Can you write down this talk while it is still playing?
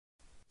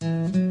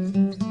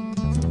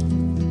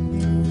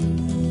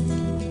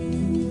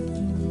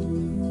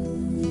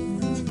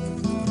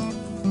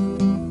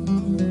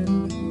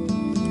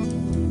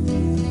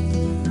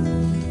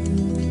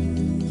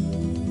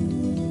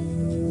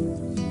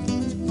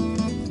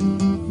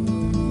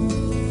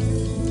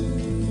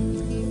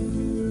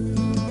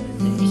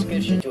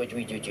what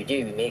we do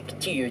today. We make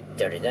Tiout,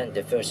 Taroudant.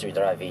 The first we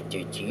drive into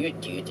Tiout.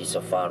 Tiout is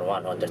so far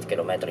 100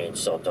 kilometers in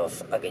south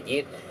of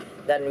Agadir.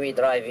 Then we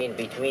drive in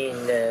between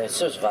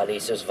Sousse Valley.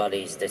 Sousse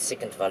Valley is the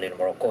second valley in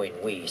Morocco in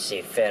we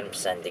see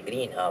farms and the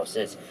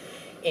greenhouses.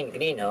 In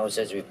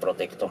greenhouses we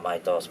produce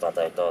tomatoes,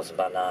 potatoes,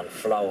 banana,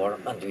 flour,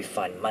 and we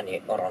find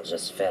many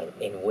oranges fell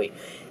in way.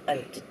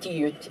 And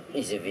Tiout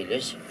is a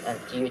village, and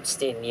Tiout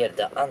stay near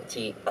the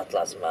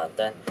anti-Atlas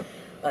mountain.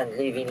 And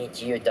living in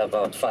Tiout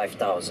about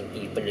 5,000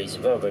 people is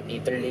Berber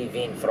people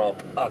living from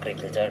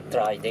agriculture,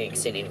 trading,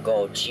 selling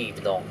goat,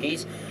 sheep,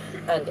 donkeys.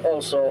 And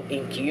also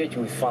in Tiout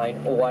we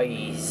find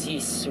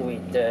oasis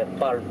with the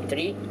palm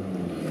tree.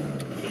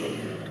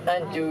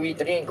 And we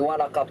drink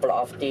a couple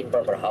of tea in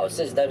Berber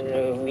houses,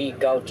 then we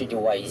go to the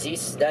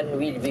oasis, then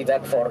we'll be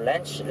back for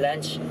lunch.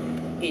 Lunch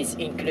is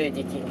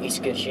included in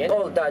excursion.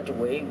 All that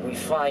way we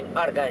find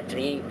argan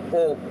tree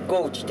or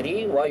goat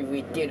tree. Why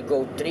we tell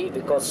goat tree?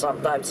 Because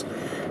sometimes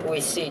we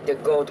see the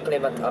goat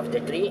climate of the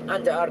tree,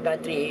 and the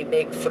argan tree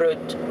make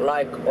fruit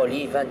like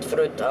olive, and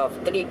fruit of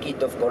three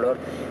kinds of color,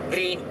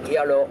 green,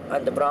 yellow,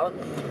 and brown.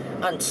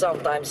 And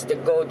sometimes the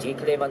goat he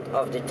climate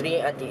of the tree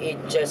and he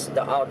eat just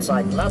the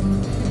outside nut.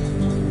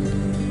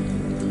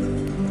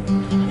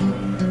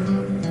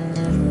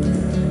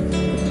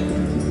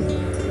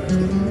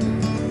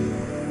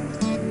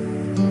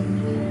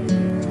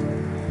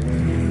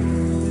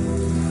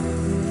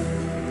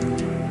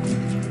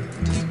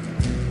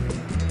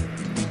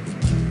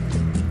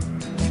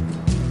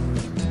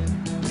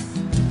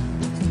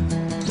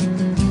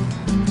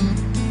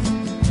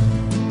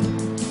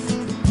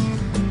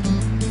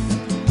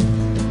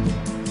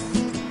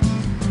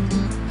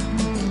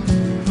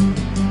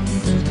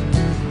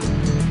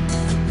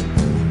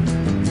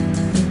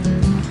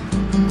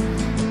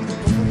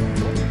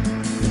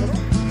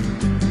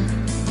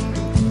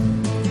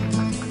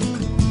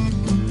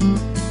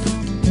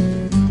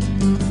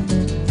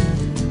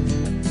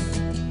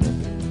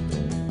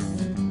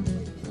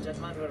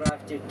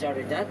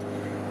 Taroudant.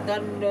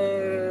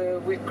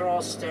 Then we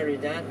cross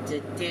Taroudant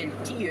till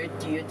Tiout.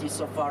 Tiout is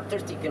so far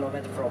 30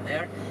 kilometers from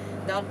here.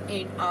 Then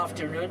in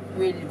afternoon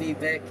we'll be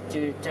back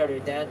to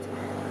Taroudant.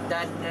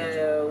 Then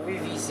we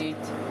visit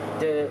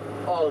the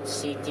old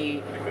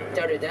city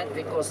Taroudant,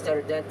 because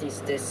Taroudant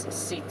is this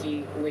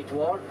city with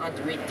wall, and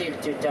we tell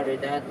to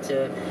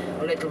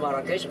Taroudant little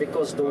Marrakesh,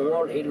 because the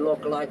wall it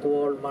look like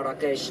wall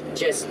Marrakesh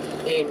just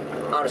in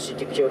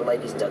architecture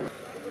like this.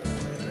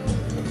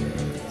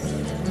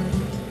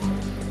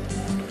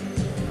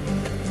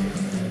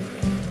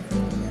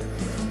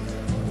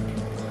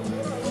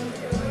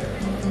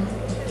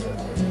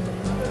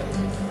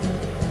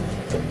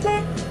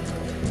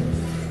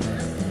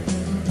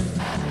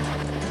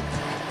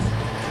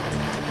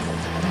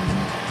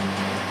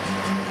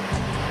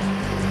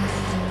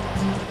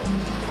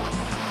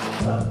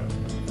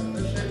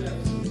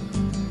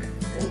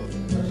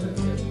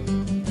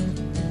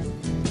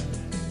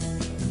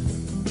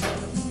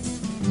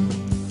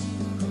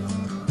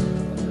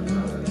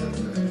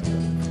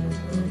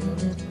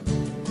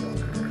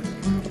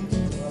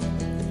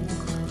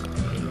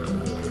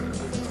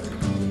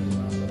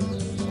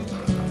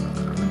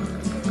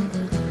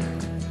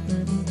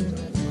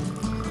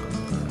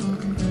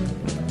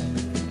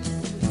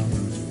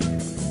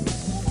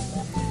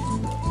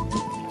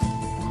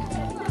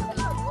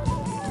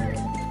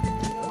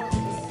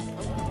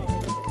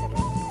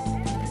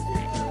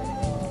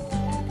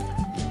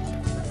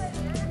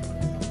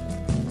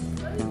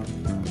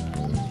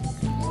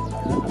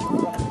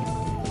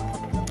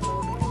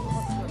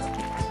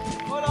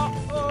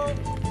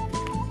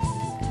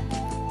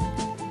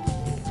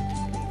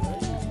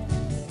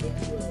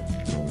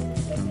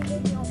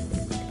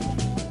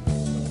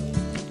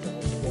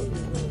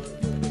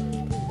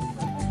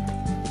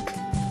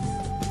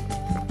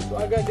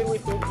 Agadir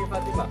with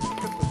Fatima.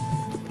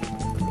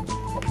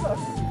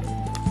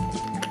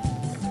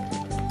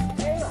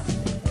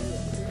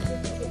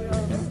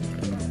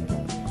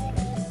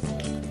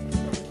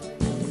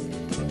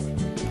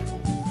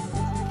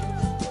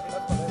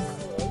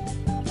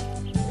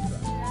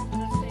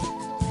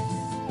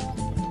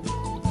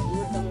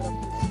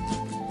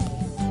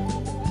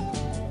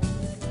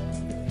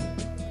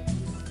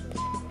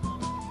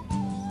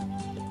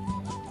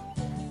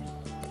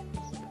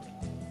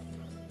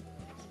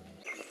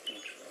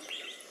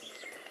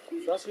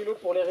 Ça c'est l'eau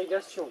pour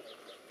l'irrigation.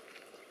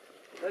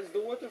 That's the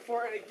water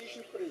for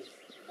irrigation, please.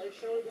 I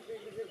show you the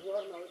big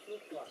reservoir now. It's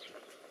not flat.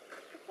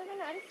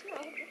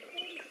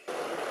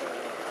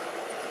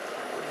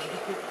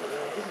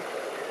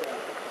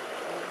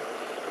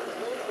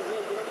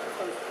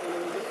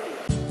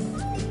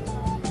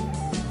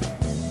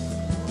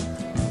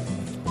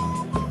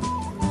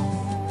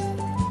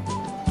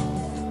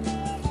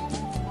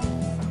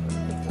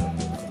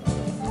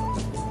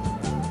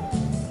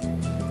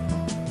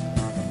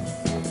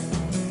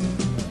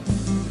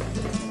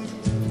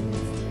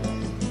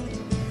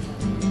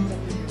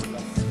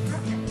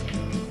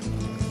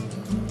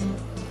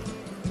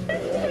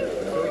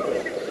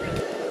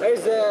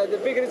 The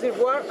big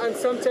reservoir, and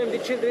sometimes the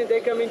children they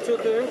come into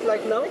the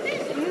like now.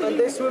 and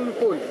the swimming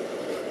pool.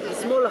 The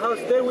small house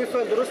there, we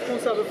find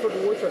responsible for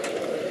the water.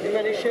 They're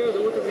gonna share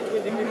the water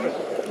between the people.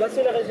 Là,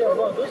 c'est le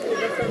réservoir d'eau, c'est le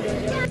bassin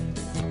derrière.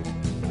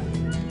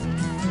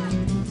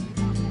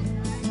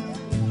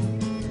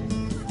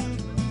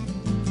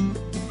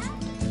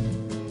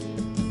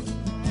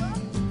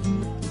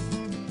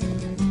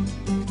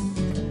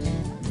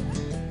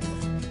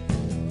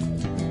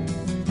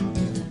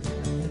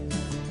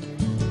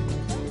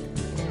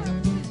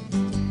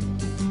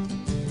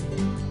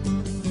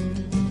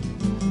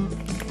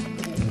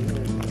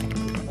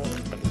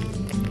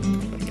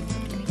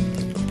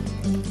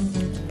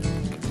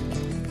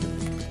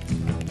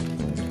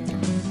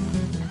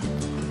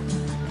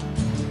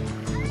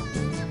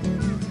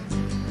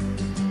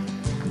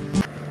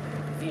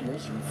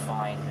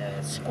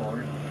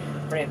 School,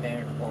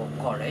 primary or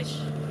college,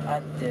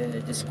 and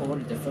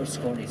the first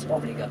school is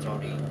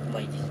obligatory,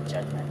 ladies and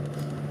gentlemen.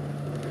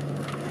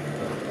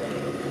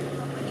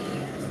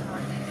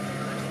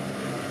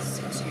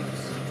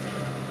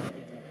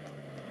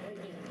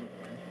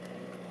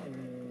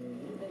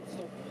 Let's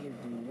stop here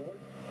the wall,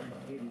 and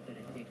here you're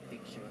gonna take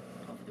picture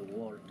of the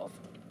wall of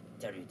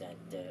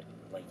Taroudant,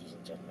 ladies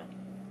and gentlemen.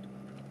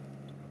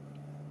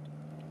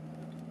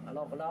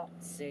 Alors là,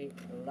 c'est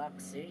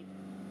l'accès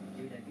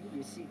de la ville,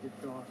 ici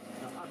dedans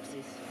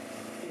l'accès.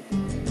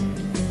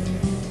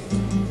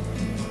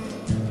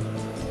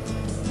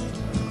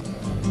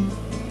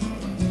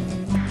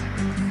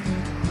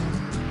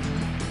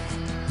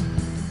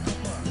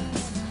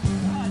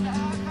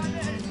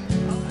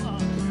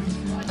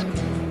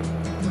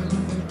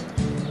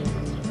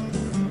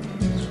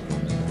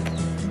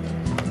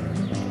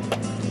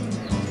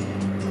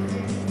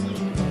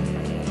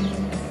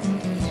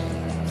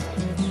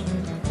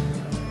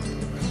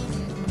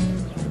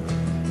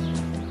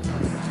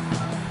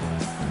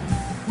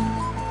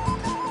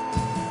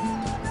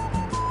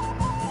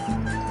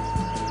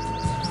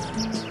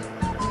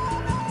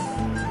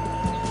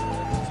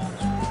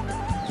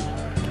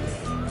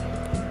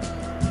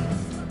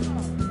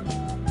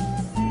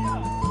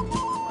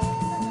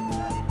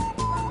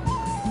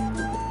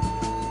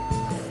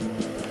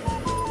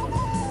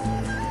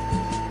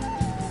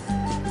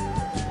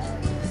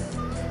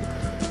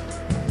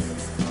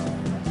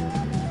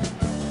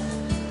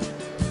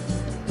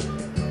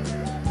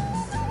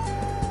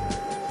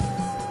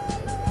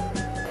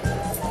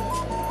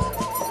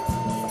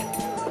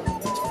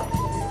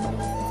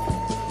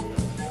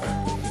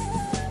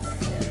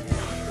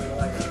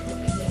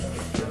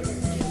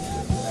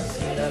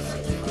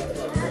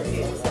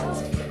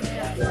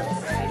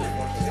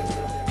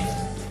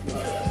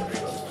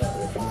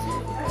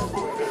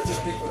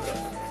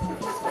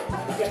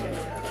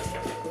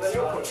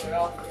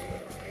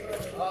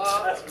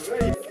 That's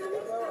great.